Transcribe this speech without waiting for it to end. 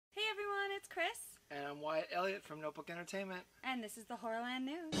it's Kris. And I'm Wyatt Elliott from Notebook Entertainment. And this is the Horrorland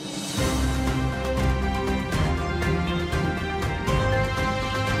News.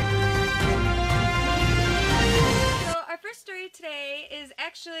 So our first story today is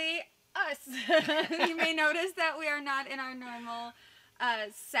actually us. You may notice that we are not in our normal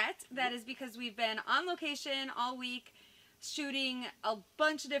set. That is because we've been on location all week shooting a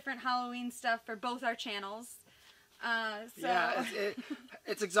bunch of different Halloween stuff for both our channels. Yeah,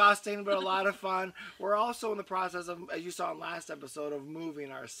 it's exhausting, but a lot of fun. We're also in the process of, as you saw in last episode, of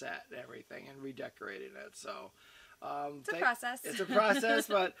moving our set and everything and redecorating it. So it's a process. It's a process,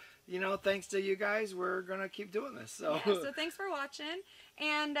 but you know, thanks to you guys, we're gonna keep doing this. So, yeah, so thanks for watching.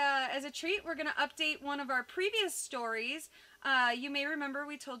 And as a treat, we're gonna update one of our previous stories. You may remember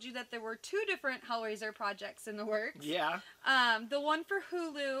we told you that there were 2 different Hellraiser projects in the works. Yeah. The one for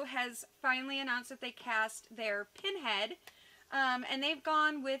Hulu has finally announced that they cast their Pinhead, and they've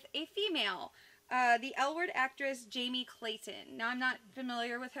gone with a female, the L Word actress Jamie Clayton. Now, I'm not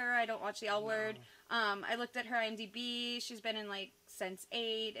familiar with her. I don't watch the L Word. No. I looked at her IMDb. She's been in like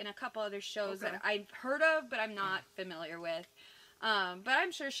Sense8 and a couple other shows that I've heard of, but I'm not familiar with. But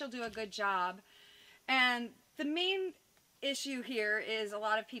I'm sure she'll do a good job. And the main issue here is a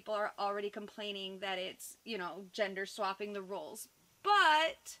lot of people are already complaining that it's, you know, gender swapping the roles.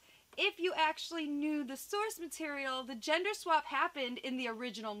 But if you actually knew the source material, the gender swap happened in the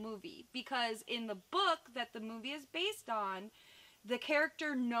original movie, because in the book that the movie is based on, the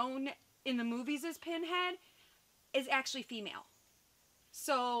character known in the movies as Pinhead is actually female.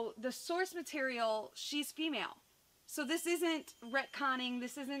 So the source material, she's female. So this isn't retconning,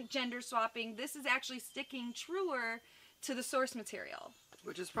 this isn't gender swapping, this is actually sticking truer to the source material.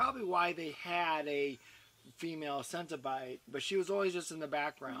 Which is probably why they had a female Centibite, but she was always just in the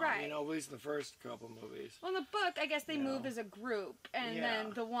background, right? You know, at least in the first couple movies. Well, in the book, I guess they move as a group, and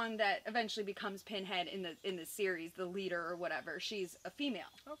then the one that eventually becomes Pinhead in the series, the leader or whatever, she's a female.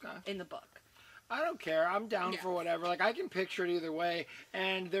 Okay. In the book. I don't care. I'm down for whatever. Like, I can picture it either way,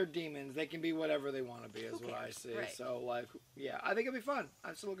 and they're demons. They can be whatever they want to be, is what I see. Right. So, like, yeah, I think it'll be fun.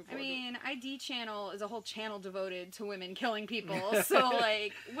 I'm still looking forward to it. I mean, ID channel is a whole channel devoted to women killing people, so,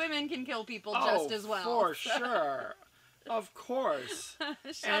 like, women can kill people just as well. For sure. Of course.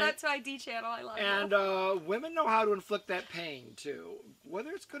 Shout out to ID channel. I love it. And women know how to inflict that pain, too,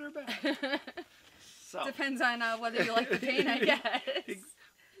 whether it's good or bad. So. Depends on whether you like the pain, I guess.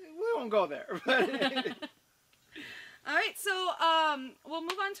 We won't go there. Alright, so we'll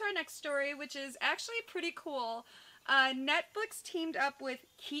move on to our next story, which is actually pretty cool. Netflix teamed up with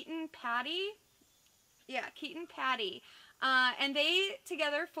Keaton Patty. Yeah, Keaton Patty. And they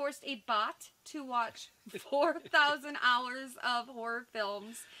together forced a bot to watch 4,000 hours of horror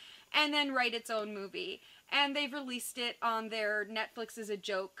films and then write its own movie. And they've released it on their Netflix is a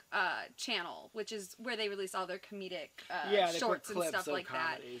Joke channel, which is where they release all their comedic shorts and stuff like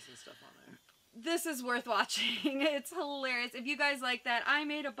that. And stuff on there. This is worth watching. It's hilarious. If you guys like that, I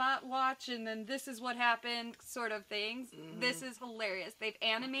made a bot watch and then this is what happened sort of things. This is hilarious. They've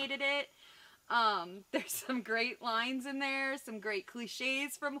animated it. There's some great lines in there, some great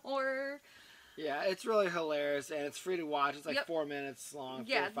cliches from horror. Yeah, it's really hilarious, and it's free to watch. It's like 4 minutes long,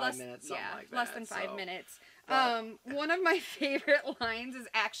 4 or 5 minutes, something like that. Less than 5 minutes. One of my favorite lines is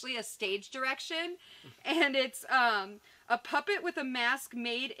actually a stage direction, and it's a puppet with a mask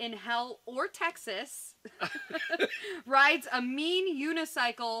made in hell or Texas rides a mean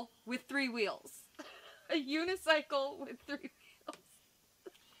unicycle with 3 wheels. A unicycle with 3 wheels.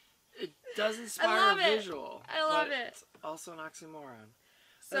 It does inspire visual. I love it. It's also an oxymoron.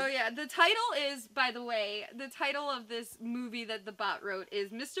 So yeah, the title is, by the way, the title of this movie that the bot wrote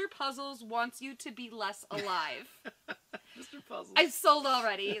is Mr. Puzzles Wants You to Be Less Alive. Mr. Puzzles. I've sold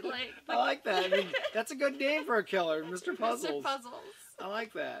already. I like that. I mean, that's a good name for a killer, Mr. Puzzles. Mr. Puzzles. I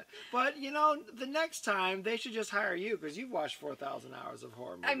like that. But, you know, the next time, they should just hire you, because you've watched 4,000 hours of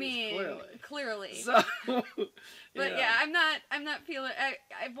horror movies, I mean, clearly. So, but yeah, I'm not feeling,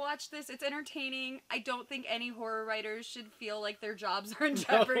 I've watched this, it's entertaining. I don't think any horror writers should feel like their jobs are in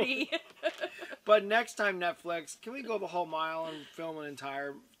jeopardy. But next time, Netflix, can we go the whole mile and film an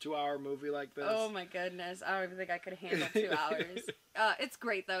entire 2-hour movie like this? Oh my goodness, I don't even think I could handle 2 hours. It's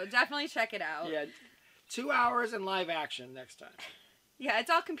great though, definitely check it out. Yeah, 2 hours in live action next time. Yeah,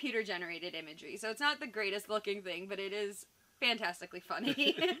 it's all computer-generated imagery, so it's not the greatest looking thing, but it is fantastically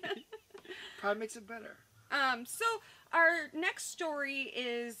funny. Probably makes it better. So our next story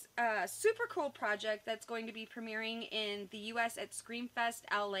is a super cool project that's going to be premiering in the U.S. at Screamfest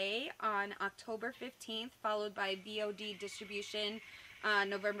LA on October 15th, followed by VOD distribution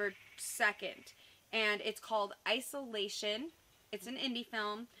November 2nd. And it's called Isolation. It's an indie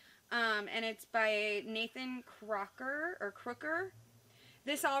film. and it's by Nathan Crooker.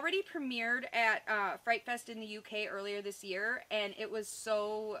 This already premiered at Fright Fest in the UK earlier this year, and it was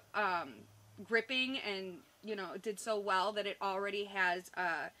so gripping and, you know, did so well that it already has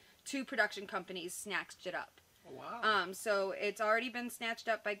 2 production companies snatched it up. Wow. So it's already been snatched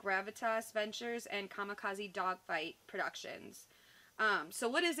up by Gravitas Ventures and Kamikaze Dogfight Productions. So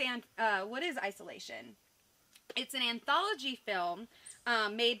what is Isolation? It's an anthology film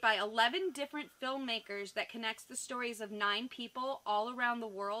made by 11 different filmmakers that connects the stories of 9 people all around the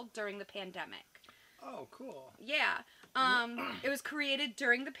world during the pandemic. Oh, cool. Yeah. It was created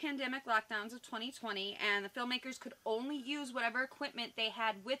during the pandemic lockdowns of 2020, and the filmmakers could only use whatever equipment they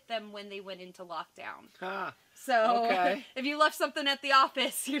had with them when they went into lockdown. Ah, so okay. If you left something at the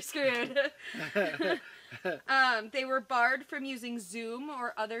office, you're screwed. They were barred from using Zoom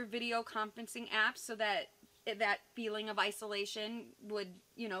or other video conferencing apps so that that feeling of isolation would,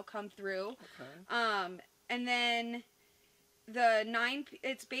 you know, come through. Okay. And then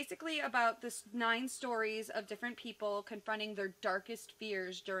it's basically about this 9 stories of different people confronting their darkest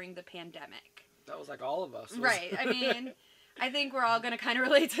fears during the pandemic. That was like all of us. Right. I mean, I think we're all going to kind of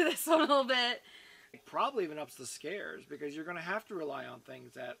relate to this one a little bit. It probably even ups the scares, because you're going to have to rely on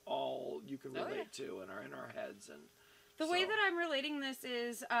things that all you can relate to and are in our heads. And the way that I'm relating this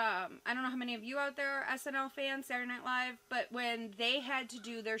is, I don't know how many of you out there are SNL fans, Saturday Night Live, but when they had to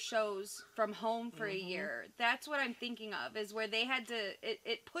do their shows from home for a year, that's what I'm thinking of, is where they had to,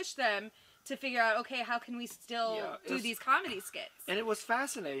 it pushed them to figure out, okay, how can we still do these comedy skits? And it was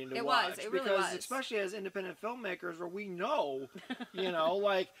fascinating to watch. It really because was. Especially as independent filmmakers, where we know, you know,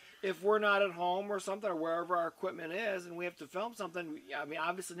 like, if we're not at home or something, or wherever our equipment is, and we have to film something, I mean,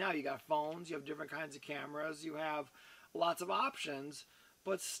 obviously now you got phones, you have different kinds of cameras, you have lots of options,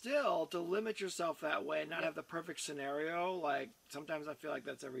 but still, to limit yourself that way and not have the perfect scenario, like, sometimes I feel like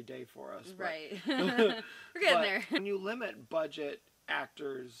that's every day for us. Right. We're getting there. When you limit budget,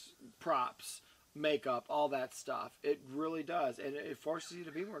 actors, props, makeup, all that stuff, it really does, and it forces you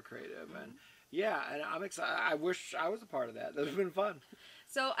to be more creative. And yeah, and I'm excited. I wish I was a part of that. That would have been fun.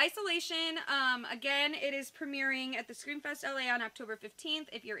 So Isolation, again, it is premiering at the Screamfest LA on October 15th,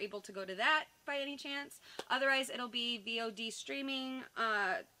 if you're able to go to that by any chance. Otherwise, it'll be VOD streaming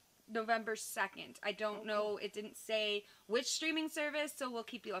November 2nd. I don't know, it didn't say which streaming service, so we'll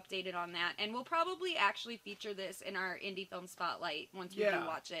keep you updated on that. And we'll probably actually feature this in our Indie Film Spotlight once we do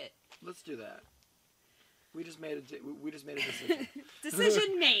watch it. Let's do that. We just made a decision.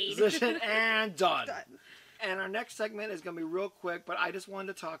 Decision made. Decision and done. And our next segment is going to be real quick, but I just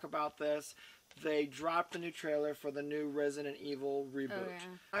wanted to talk about this. They dropped the new trailer for the new Resident Evil reboot. Oh,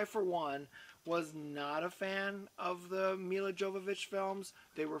 yeah. I, for one, was not a fan of the Mila Jovovich films.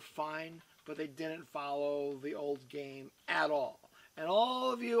 They were fine, but they didn't follow the old game at all. And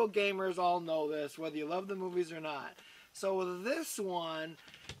all of you gamers all know this, whether you love the movies or not. So with this one,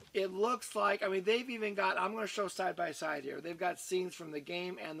 it looks like, I mean, they've even got, I'm going to show side by side here. They've got scenes from the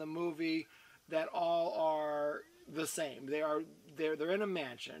game and the movie that all are the same. They're in a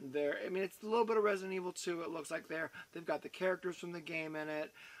mansion. I mean, it's a little bit of Resident Evil 2. It looks like they've got the characters from the game in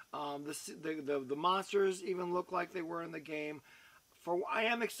it. The monsters even look like they were in the game. I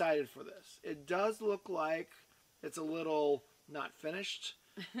am excited for this. It does look like it's a little not finished.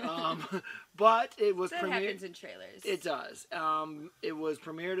 But it was that happens in trailers. It does. It was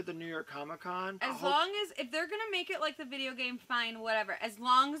premiered at the New York Comic Con. As long as, if they're gonna make it like the video game, fine, whatever. As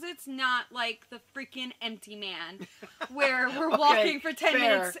long as it's not like the freaking Empty Man, where we're walking for 10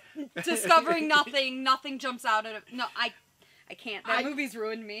 minutes, discovering nothing jumps out of it. No, I can't. That movie's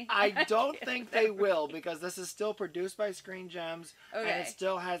ruined me. I don't think they will, because this is still produced by Screen Gems, and it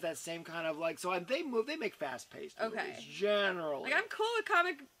still has that same kind of like. So they make fast-paced movies generally. Like, I'm cool with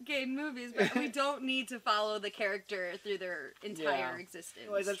comic game movies, but we don't need to follow the character through their entire existence.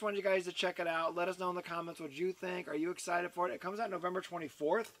 Anyways, I just wanted you guys to check it out. Let us know in the comments what you think. Are you excited for it? It comes out November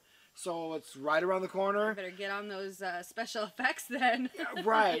 24th. So it's right around the corner. You better get on those special effects then.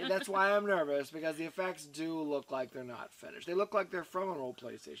 Right. That's why I'm nervous, because the effects do look like they're not finished. They look like they're from an old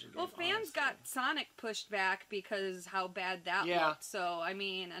PlayStation game. Well, fans got Sonic pushed back because how bad that looked. So, I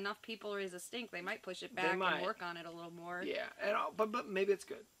mean, enough people raise a stink. They might push it back and work on it a little more. Yeah. But maybe it's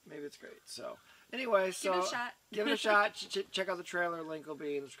good. Maybe it's great. So, anyway, give it a shot. Give it a shot. Check out the trailer. Link will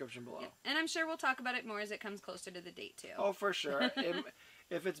be in the description below. Yeah. And I'm sure we'll talk about it more as it comes closer to the date, too. Oh, for sure.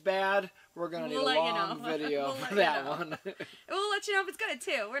 If it's bad, we're going to need a long video for that one. We'll let you know if it's good,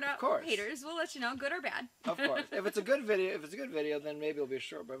 too. We're not haters. We'll let you know, good or bad. Of course. If it's a good video, then maybe it'll be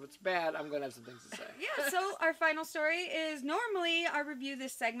short. But if it's bad, I'm going to have some things to say. Yeah, so our final story is normally our review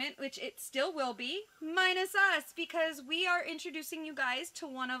this segment, which it still will be, minus us, because we are introducing you guys to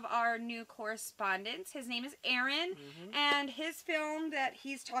one of our new correspondents. His name is Aaron, and his film that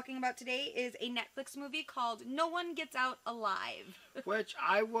he's talking about today is a Netflix movie called No One Gets Out Alive. Which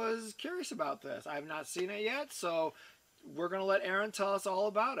I was curious about this. I have not seen it yet, so we're going to let Aaron tell us all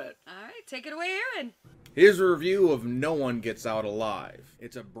about it. All right, take it away, Aaron. Here's a review of No One Gets Out Alive.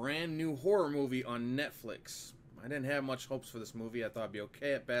 It's a brand new horror movie on Netflix. I didn't have much hopes for this movie. I thought it'd be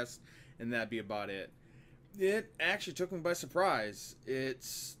okay at best, and that'd be about it. It actually took me by surprise.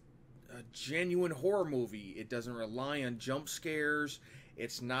 It's a genuine horror movie. It doesn't rely on jump scares.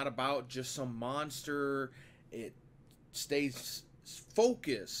 It's not about just some monster. It stays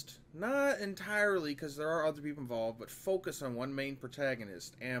focused, not entirely because there are other people involved, but focus on one main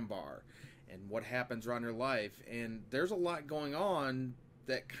protagonist, Ambar, and what happens around her life. And there's a lot going on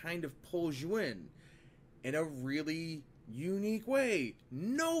that kind of pulls you in a really unique way.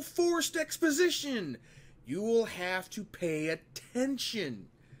 No forced exposition. You will have to pay attention.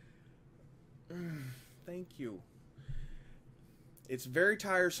 Thank you. It's very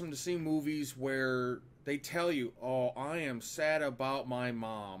tiresome to see movies where they tell you, oh, I am sad about my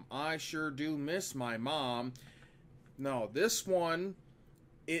mom. I sure do miss my mom. No, this one,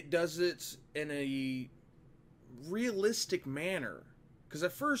 it does it in a realistic manner. Because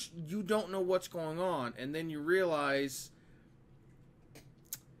at first, you don't know what's going on. And then you realize,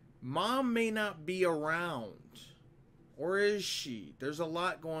 mom may not be around. Or is she? There's a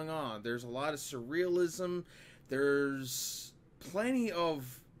lot going on. There's a lot of surrealism. There's plenty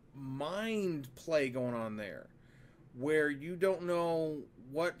of mind play going on there, where you don't know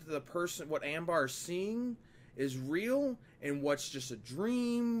what Ambar is seeing is real and what's just a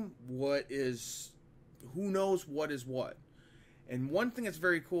dream, who knows what is what. And one thing that's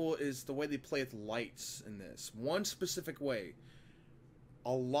very cool is the way they play with lights in this. One specific way.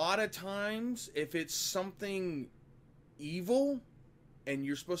 A lot of times, if it's something evil and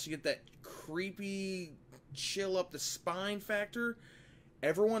you're supposed to get that creepy chill up the spine factor,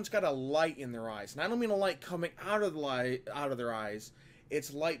 everyone's got a light in their eyes. And I don't mean a light coming out of their eyes.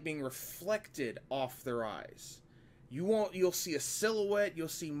 It's light being reflected off their eyes. You'll see a silhouette, you'll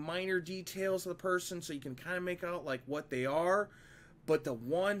see minor details of the person, so you can kind of make out like what they are. But the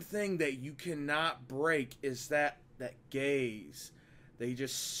one thing that you cannot break is that gaze. They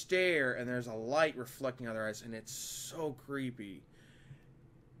just stare, and there's a light reflecting on their eyes, and it's so creepy.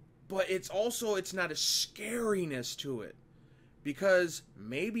 But it's not a scariness to it. Because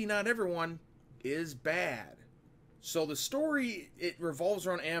maybe not everyone is bad. So the story, it revolves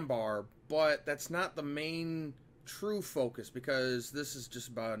around Ambar, but that's not the main true focus, because this is just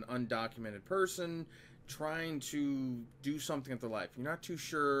about an undocumented person trying to do something with their life. You're not too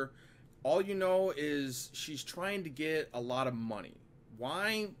sure. All you know is she's trying to get a lot of money.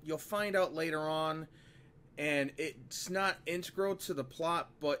 Why? You'll find out later on, and it's not integral to the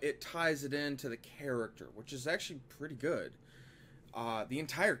plot, but it ties it into the character, which is actually pretty good. The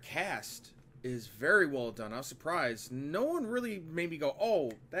entire cast is very well done. I was surprised. No one really made me go,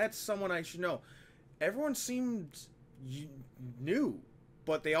 oh, that's someone I should know. Everyone seemed new,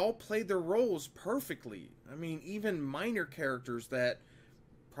 but they all played their roles perfectly. I mean, even minor characters that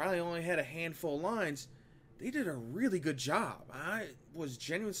probably only had a handful of lines, they did a really good job. I was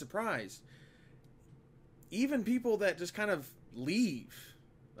genuinely surprised. Even people that just kind of leave,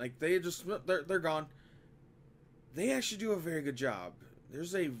 like they're gone, they actually do a very good job.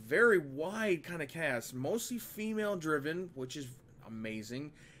 There's a very wide kind of cast, mostly female driven, which is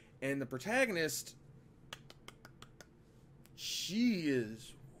amazing. And the protagonist, she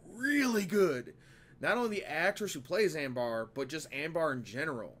is really good. Not only the actress who plays Ambar, but just Ambar in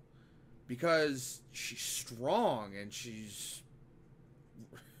general. Because she's strong and she's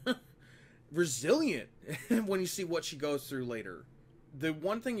resilient when you see what she goes through later. The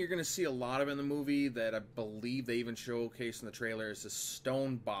one thing you're going to see a lot of in the movie that I believe they even showcase in the trailer is the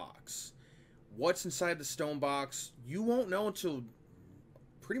stone box. What's inside the stone box, you won't know until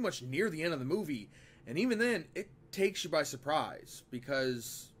pretty much near the end of the movie. And even then, it takes you by surprise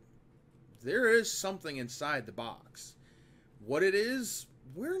because there is something inside the box. What it is,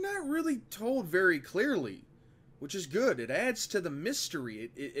 we're not really told very clearly, which is good. It adds to the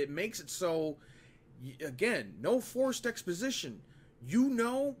mystery. It makes it so, again, no forced exposition. You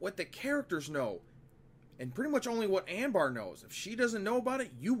know what the characters know, and pretty much only what Ambar knows. If she doesn't know about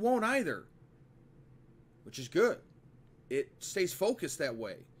it, you won't either, which is good. it stays focused that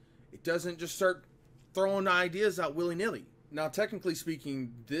way. It doesn't just start throwing ideas out willy-nilly. Now, technically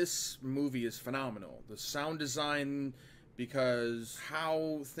speaking, this movie is phenomenal. The sound design, because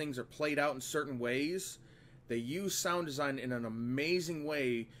how things are played out in certain ways, they use sound design in an amazing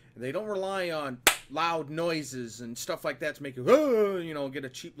way. They don't rely on loud noises and stuff like that to make you get a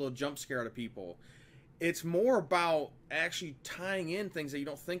cheap little jump scare out of people. It's more about actually tying in things that you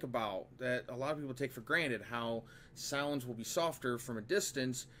don't think about, that a lot of people take for granted, how sounds will be softer from a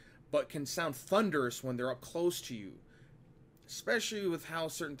distance, but can sound thunderous when they're up close to you. Especially with how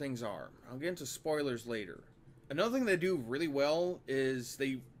certain things are. I'll get into spoilers later. Another thing they do really well is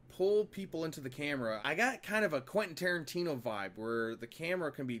they pull people into the camera. I got kind of a Quentin Tarantino vibe, where the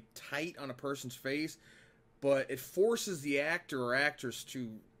camera can be tight on a person's face, but it forces the actor or actress to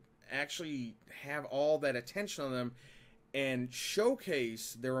actually have all that attention on them and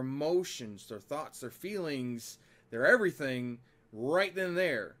showcase their emotions, their thoughts, their feelings, their everything right then and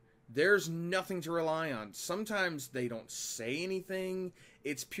there. There's nothing to rely on. Sometimes they don't say anything.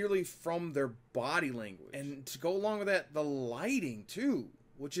 It's purely from their body language. And to go along with that, the lighting too,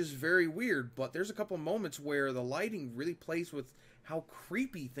 which is very weird, but there's a couple moments where the lighting really plays with how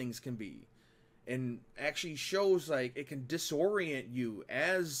creepy things can be. And actually shows like it can disorient you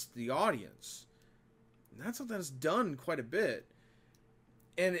as the audience. And that's something that's done quite a bit.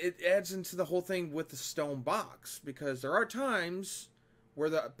 And it adds into the whole thing with the stone box, because there are times where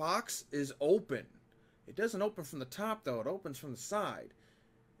the box is open. It doesn't open from the top though, it opens from the side.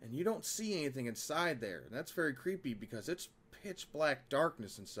 And you don't see anything inside there. And that's very creepy because it's pitch black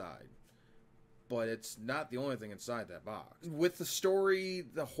darkness inside. But it's not the only thing inside that box. With the story,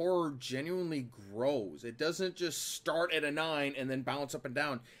 the horror genuinely grows. It doesn't just start at a 9 and then bounce up and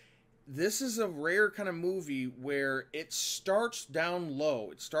down. This is a rare kind of movie where it starts down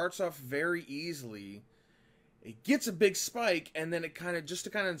low. It starts off very easily. It gets a big spike, and then it just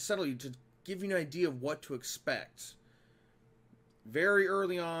to unsettle you, to give you an idea of what to expect. Very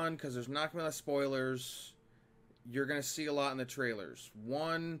early on, because there's not going to be a lot of spoilers, you're going to see a lot in the trailers.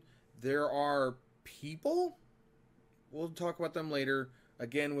 One, there are people. We'll talk about them later.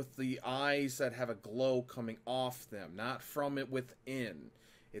 Again, with the eyes that have a glow coming off them, not from it within.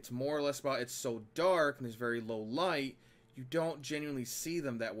 It's more or less about it's so dark and there's very low light, you don't genuinely see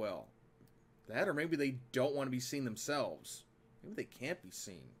them that well. That, or maybe they don't want to be seen themselves. Maybe they can't be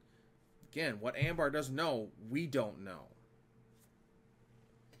seen. Again, what Ambar doesn't know, we don't know.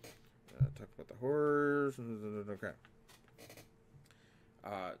 Talk about the horrors. Okay.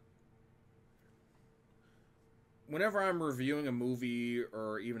 Whenever I'm reviewing a movie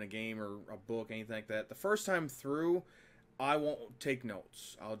or even a game or a book, anything like that, the first time through, I won't take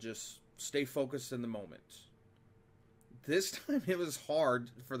notes. I'll just stay focused in the moment. This time it was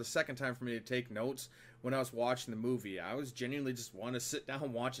hard for the second time for me to take notes when I was watching the movie. I was genuinely just want to sit down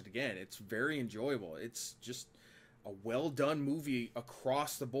and watch it again. It's very enjoyable. It's just a well-done movie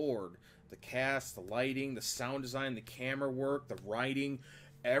across the board. The cast, the lighting, the sound design, the camera work, the writing,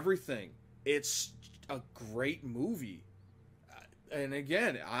 everything. It's a great movie. And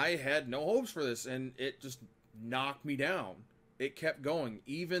again, I had no hopes for this, and it just knocked me down. It kept going.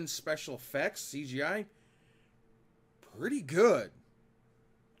 Even special effects, CGI, pretty good.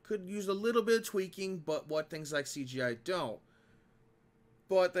 Could use a little bit of tweaking, but what things like CGI don't.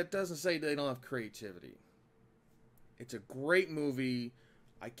 But that doesn't say they don't have creativity. It's a great movie.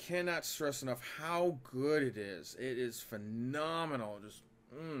 I cannot stress enough how good it is. It is phenomenal. Just,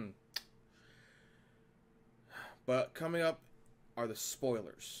 But coming up are the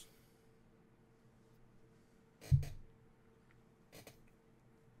spoilers.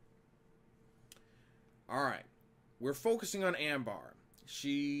 Alright. We're focusing on Ambar.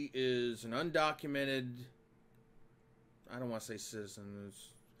 She is an undocumented, I don't want to say citizen.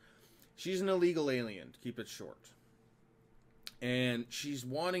 She's an illegal alien, to keep it short. And she's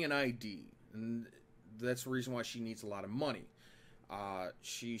wanting an ID. And that's the reason why she needs a lot of money.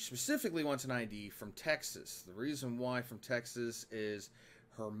 She specifically wants an ID from Texas. The reason why from Texas is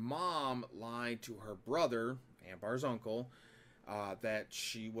her mom lied to her brother, Ambar's uncle, that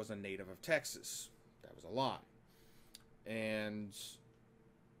she was a native of Texas. That was a lie. And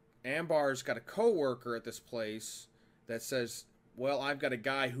Ambar's got a coworker at this place that says, well, I've got a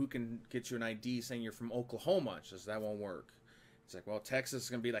guy who can get you an ID saying you're from Oklahoma. She says, that won't work. It's like, well, Texas is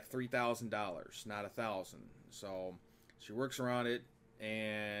going to be like $3,000, not $1,000. So she works around it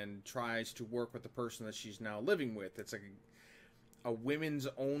and tries to work with the person that she's now living with. It's like a women's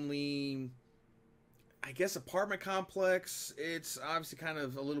only, I guess, apartment complex. It's obviously kind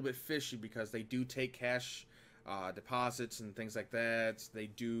of a little bit fishy because they do take cash deposits and things like that. They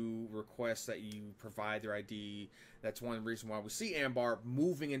do request that you provide their ID. That's one reason why we see Ambar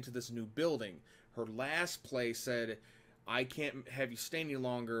moving into this new building. Her last place said, I can't have you stay any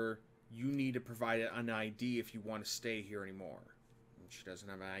longer. You need to provide an ID if you want to stay here anymore. And she doesn't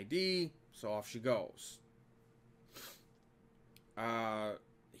have an ID, so off she goes.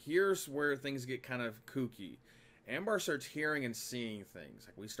 Here's where things get kind of kooky. Ambar starts hearing and seeing things.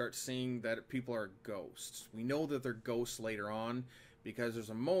 Like, we start seeing that people are ghosts. We know that they're ghosts later on because there's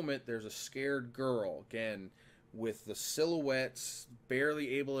a moment, there's a scared girl, again, with the silhouettes,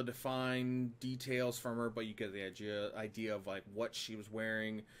 barely able to define details from her, but you get the idea of, like, what she was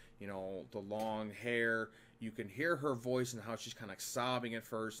wearing, you know, the long hair. You can hear her voice and how she's kind of like sobbing at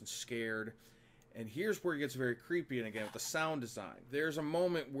first and scared. And here's where it gets very creepy, and again, with the sound design. There's a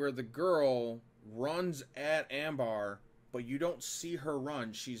moment where the girl runs at Ambar, but you don't see her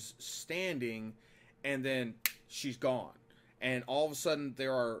run. She's standing, and then she's gone. And all of a sudden,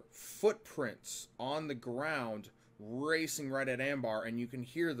 there are footprints on the ground racing right at Ambar, and you can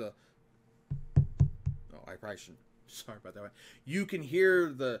hear the... Oh, I probably shouldn't... Sorry about that. You can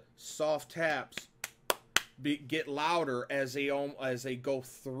hear the soft taps get louder as they go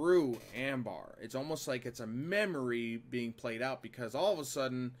through Ambar. It's almost like it's a memory being played out, because all of a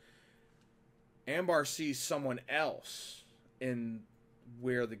sudden Ambar sees someone else in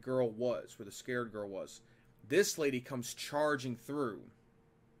where the girl was, where the scared girl was. This lady comes charging through,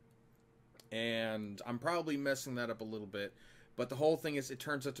 and I'm probably messing that up a little bit, but the whole thing is, it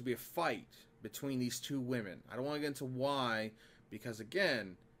turns out to be a fight between these two women. I don't want to get into why, because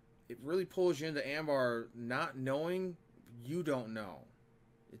again, it really pulls you into Ambar not knowing. You don't know.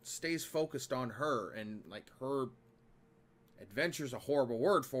 It stays focused on her, and like, her adventure's a horrible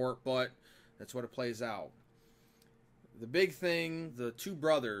word for it, but that's what it plays out. The big thing, the two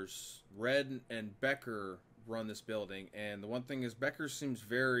brothers, Red and Becker, run this building, and the one thing is, Becker seems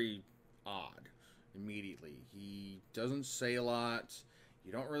very odd immediately. He doesn't say a lot.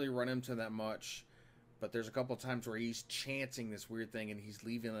 You don't really run into that much. But there's a couple of times where he's chanting this weird thing, and he's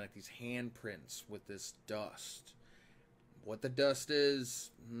leaving like these handprints with this dust. What the dust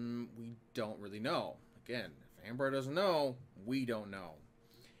is, we don't really know. Again, if Ambar doesn't know, we don't know.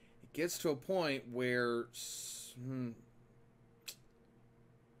 It gets to a point where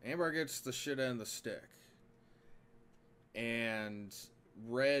Ambar gets the shit end of the stick. And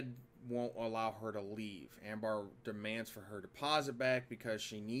Red won't allow her to leave. Ambar demands for her deposit back because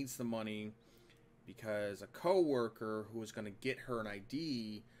she needs the money. Because a co-worker who was going to get her an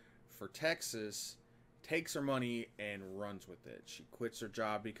ID for Texas takes her money and runs with it. She quits her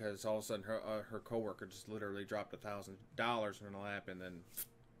job because all of a sudden her co-worker just literally dropped $1,000 in her lap, and then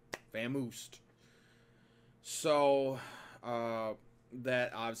vamoosed. So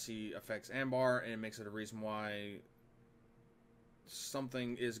that obviously affects Ambar, and it makes it a reason why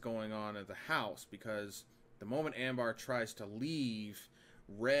something is going on at the house, because the moment Ambar tries to leave,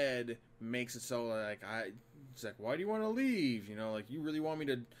 Red makes it so like, it's like, why do you want to leave? You know, like, you really want me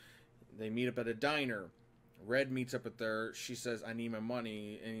to... They meet up at a diner. Red meets up with her. She says, I need my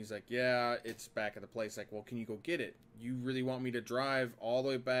money. And he's like, yeah, it's back at the place. Like, well, can you go get it? You really want me to drive all the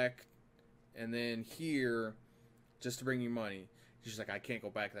way back and then here just to bring you money? She's like, I can't go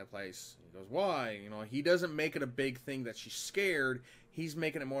back to that place. He goes, why? You know, he doesn't make it a big thing that she's scared. He's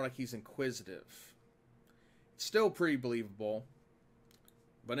making it more like he's inquisitive. It's still pretty believable.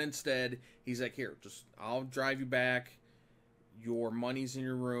 But instead, he's like, here, just, I'll drive you back. Your money's in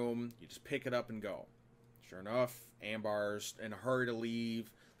your room. You just pick it up and go. Sure enough, Ambar's in a hurry to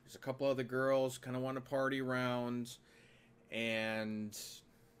leave. There's a couple other girls kind of want to party around. And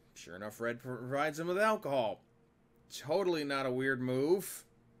sure enough, Red provides them with alcohol. Totally not a weird move.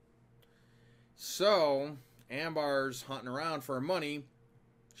 So, Ambar's hunting around for her money.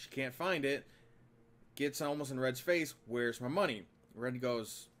 She can't find it. Gets almost in Red's face. Where's my money? Red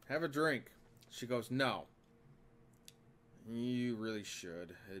goes, have a drink. She goes, no. You really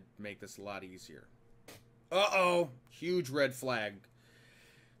should. It'd make this a lot easier. Uh-oh. Huge red flag.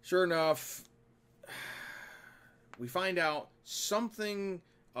 Sure enough, we find out something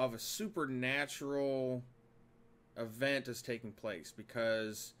of a supernatural event is taking place,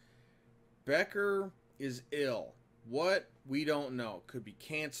 because Becker is ill. What? We don't know. Could be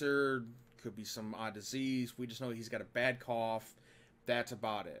cancer, could be some odd disease. We just know he's got a bad cough. That's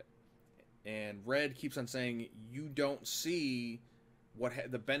about it. And Red keeps on saying, you don't see what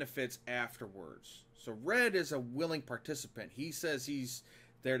the benefits afterwards. So Red is a willing participant. He says he's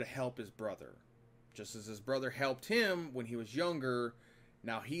there to help his brother. Just as his brother helped him when he was younger,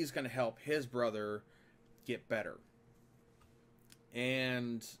 now he's going to help his brother get better.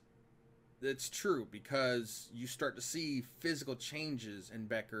 And it's true, because you start to see physical changes in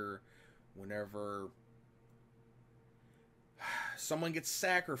Becker whenever someone gets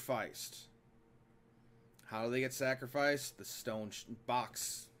sacrificed. How do they get sacrificed? The stone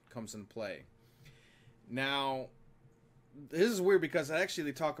box comes in play. Now, this is weird because actually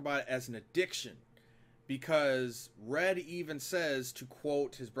they talk about it as an addiction. Because Red even says, to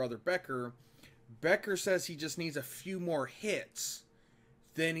quote his brother Becker, Becker says he just needs a few more hits,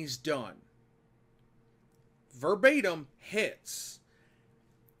 then he's done. Verbatim hits.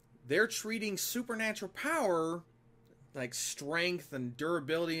 They're treating supernatural power like strength and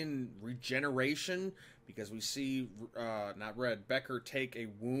durability and regeneration, because we see not Red, Becker take a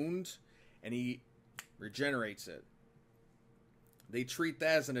wound and he regenerates it. They treat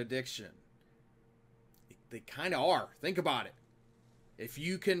that as an addiction. They kind of are. Think about it. If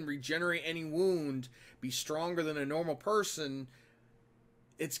you can regenerate any wound, be stronger than a normal person,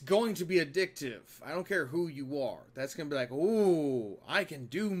 it's going to be addictive. I don't care who you are. That's going to be like, ooh, I can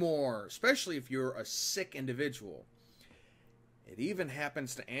do more. Especially if you're a sick individual. It even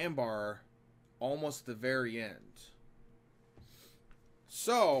happens to Ambar almost at the very end.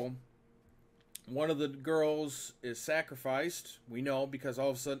 So, one of the girls is sacrificed. We know, because all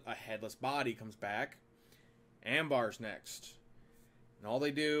of a sudden a headless body comes back. Ambar's next. And all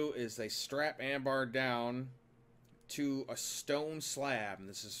they do is they strap Ambar down to a stone slab. And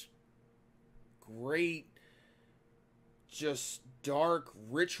this is great, just dark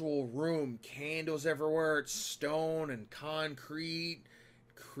ritual room. Candles everywhere. It's stone and concrete.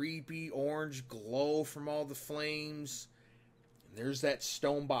 Creepy orange glow from all the flames. And there's that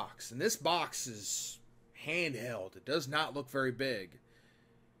stone box. And this box is handheld. It does not look very big.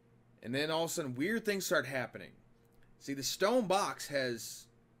 And then all of a sudden, weird things start happening. See, the stone box has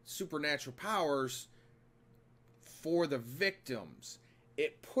supernatural powers for the victims.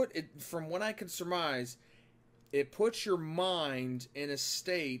 From what I can surmise, it puts your mind in a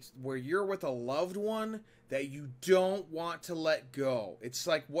state where you're with a loved one that you don't want to let go. It's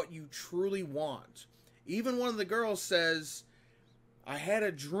like what you truly want. Even one of the girls says, I had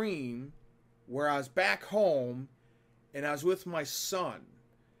a dream where I was back home and I was with my son.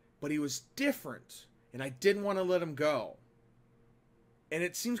 But he was different, and I didn't want to let him go. And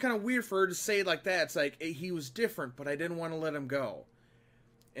it seems kind of weird for her to say it like that. It's like, he was different, but I didn't want to let him go.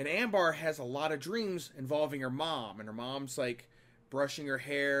 And Ambar has a lot of dreams involving her mom. And her mom's, like, brushing her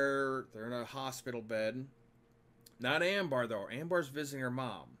hair. They're in a hospital bed. Not Ambar, though. Ambar's visiting her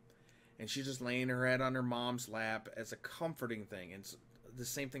mom. And she's just laying her head on her mom's lap as a comforting thing. And it's the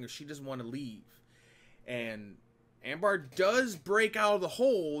same thing as she doesn't want to leave. And Ambar does break out of the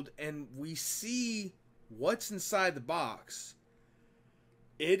hold, and we see what's inside the box.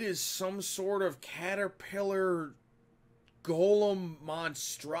 It is some sort of caterpillar golem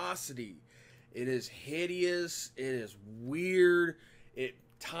monstrosity. It is hideous. It is weird. It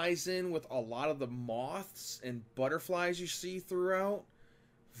ties in with a lot of the moths and butterflies you see throughout.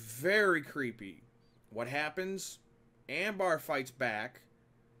 Very creepy. What happens? Ambar fights back,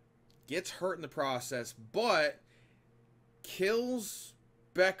 gets hurt in the process, but kills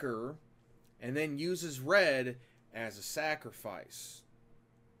Becker and then uses Red as a sacrifice.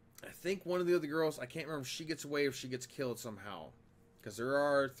 I think one of the other girls, I can't remember if she gets away or if she gets killed somehow. Because there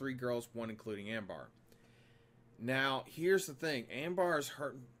are 3 girls, 1 including Ambar. Now, here's the thing. Ambar is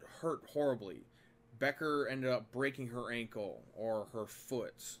hurt horribly. Becker ended up breaking her ankle or her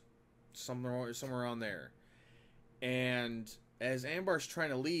foot. Somewhere around there. And as Ambar's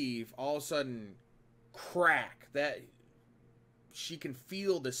trying to leave, all of a sudden, crack. She can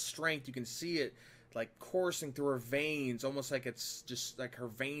feel the strength. You can see it like coursing through her veins, almost like it's just like her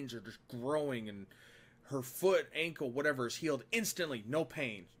veins are just growing, and her foot, ankle, whatever is healed instantly, no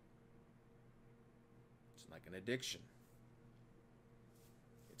pain. It's like an addiction.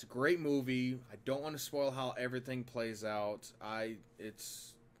 It's a great movie. I don't want to spoil how everything plays out.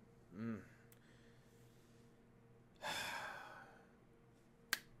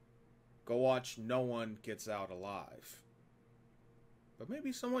 Go watch No One Gets Out Alive. But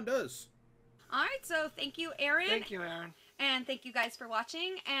maybe someone does. All right, so thank you, Aaron. Thank you, Aaron. And thank you guys for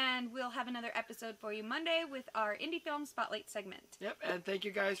watching. And we'll have another episode for you Monday with our Indie Film Spotlight segment. Yep, and thank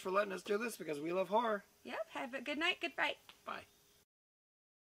you guys for letting us do this because we love horror. Yep, have a good night. Good night. Bye.